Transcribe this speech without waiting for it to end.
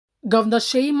Governor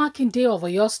Seyi of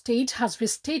Oyo State has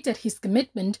restated his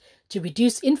commitment to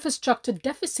reduce infrastructure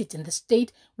deficit in the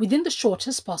state within the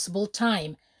shortest possible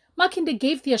time. Makinde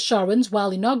gave the assurance while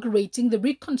inaugurating the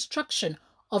reconstruction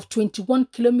of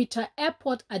 21-kilometer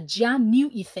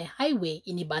Airport-Ajia-New highway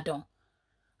in Ibadan.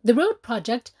 The road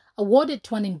project, awarded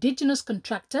to an indigenous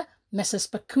contractor, Messrs.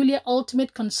 Peculiar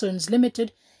Ultimate Concerns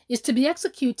Limited, is to be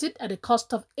executed at a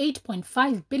cost of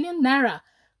 8.5 billion naira,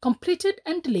 completed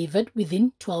and delivered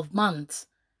within 12 months.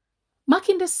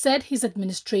 Makinde said his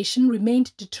administration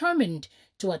remained determined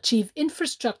to achieve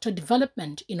infrastructure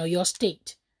development in Oyo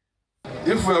State.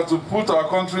 If we are to put our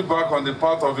country back on the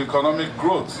path of economic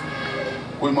growth,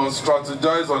 we must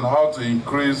strategize on how to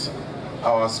increase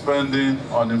our spending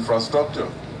on infrastructure.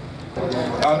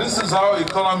 And this is how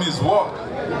economies work.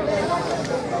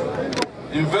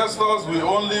 Investors will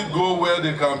only go where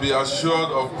they can be assured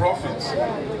of profits.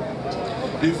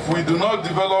 If we do not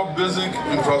develop basic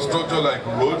infrastructure like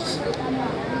roads,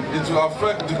 it will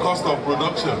affect the cost of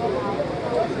production,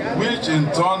 which in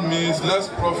turn means less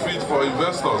profit for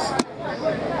investors.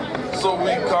 So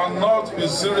we cannot be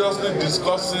seriously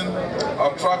discussing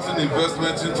attracting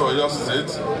investment into Oyo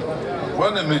State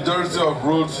when a majority of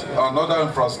roads and other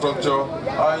infrastructure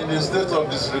are in a state of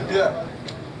disrepair.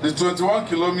 The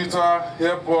 21-kilometer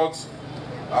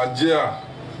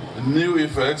Airport-Ajia-New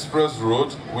Express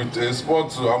Road with a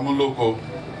spot to Amuloko,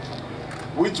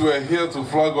 which we are here to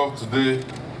flag off today,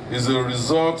 is a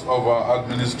result of our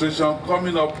administration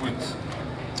coming up with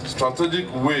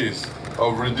strategic ways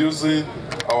of reducing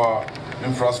our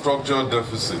infrastructure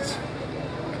deficit.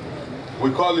 We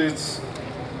call it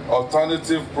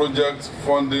Alternative Project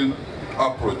Funding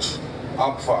Approach,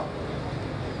 APFA.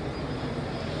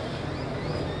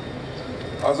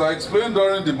 As I explained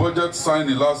during the budget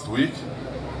signing last week,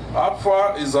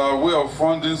 APFA is our way of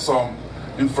funding some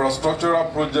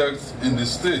infrastructural projects in the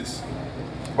state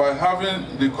by having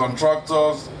the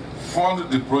contractors fund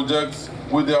the projects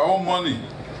with their own money,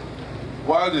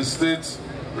 while the state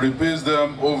repays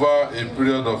them over a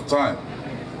period of time.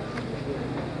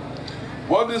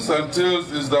 What this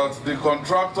entails is that the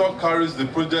contractor carries the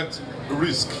project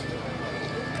risk.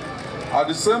 At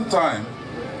the same time,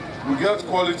 we get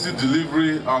quality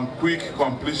delivery and quick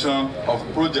completion of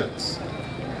projects.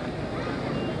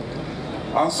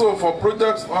 And so for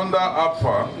projects under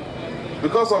APFA,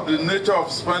 because of the nature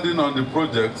of spending on the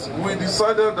projects, we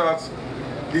decided that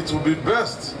it would be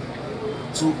best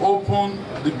to open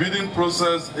the bidding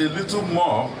process a little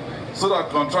more so that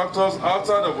contractors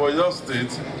outside of Oyo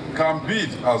State can bid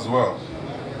as well.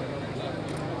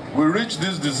 We reached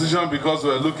this decision because we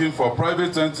are looking for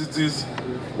private entities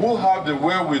who have the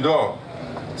wherewithal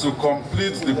to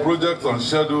complete the project on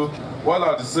schedule while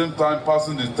at the same time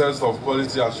passing the test of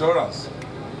quality assurance.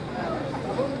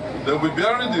 They will be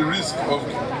bearing the risk of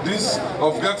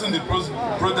getting the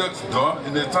project done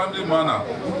in a timely manner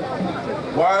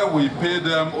while we pay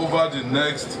them over the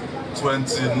next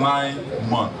 29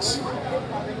 months.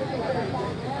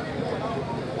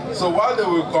 So while they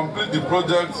will complete the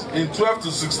project in 12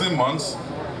 to 16 months,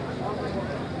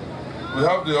 we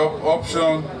have the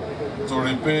option to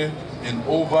repay in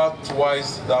over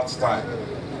twice that time.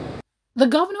 The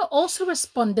governor also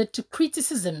responded to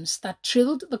criticisms that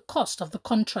trailed the cost of the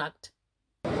contract.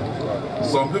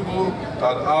 Some people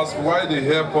had asked why the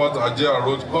Airport-Ajia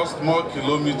road cost more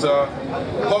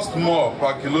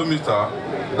per kilometer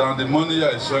than the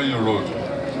Moniya-Iseyin road.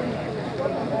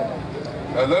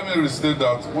 And let me restate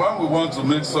that when we want to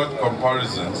make such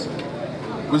comparisons,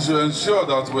 we should ensure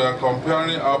that we are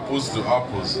comparing apples to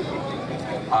apples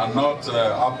and not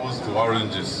apples to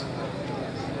oranges.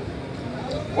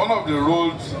 One of the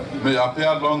roads may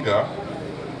appear longer,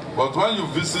 but when you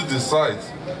visit the site,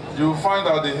 you will find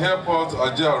that the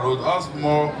Airport-Ajia road has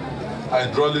more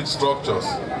hydraulic structures.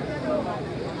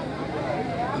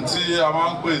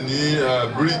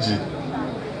 Bridge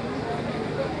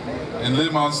in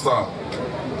layman's term.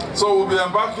 So we'll be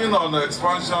embarking on the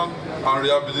expansion and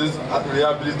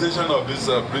rehabilitation of these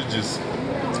bridges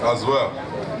as well.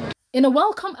 In a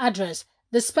welcome address,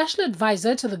 the Special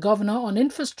Advisor to the Governor on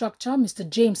Infrastructure, Mr.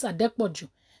 James Adekboju,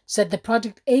 said the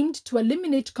project aimed to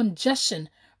eliminate congestion,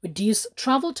 reduce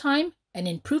travel time, and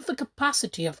improve the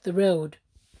capacity of the road.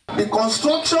 The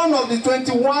construction of the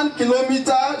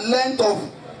 21-kilometer length of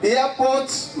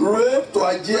Airport Road to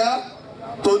Ajia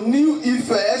to New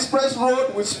Express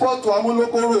Road with spot to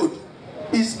Amuloko Road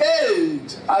is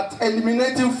aimed at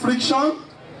eliminating friction,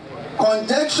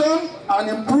 congestion, and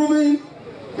improving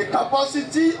the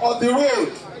capacity of the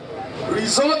road,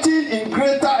 resulting in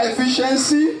greater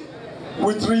efficiency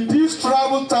with reduced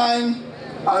travel time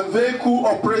and vehicle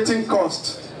operating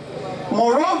costs.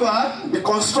 Moreover, the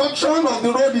construction of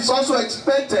the road is also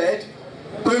expected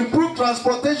to improve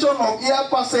transportation of air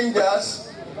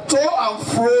passengers to and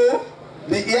fro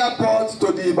the airport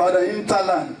to the Ibadan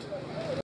hinterland.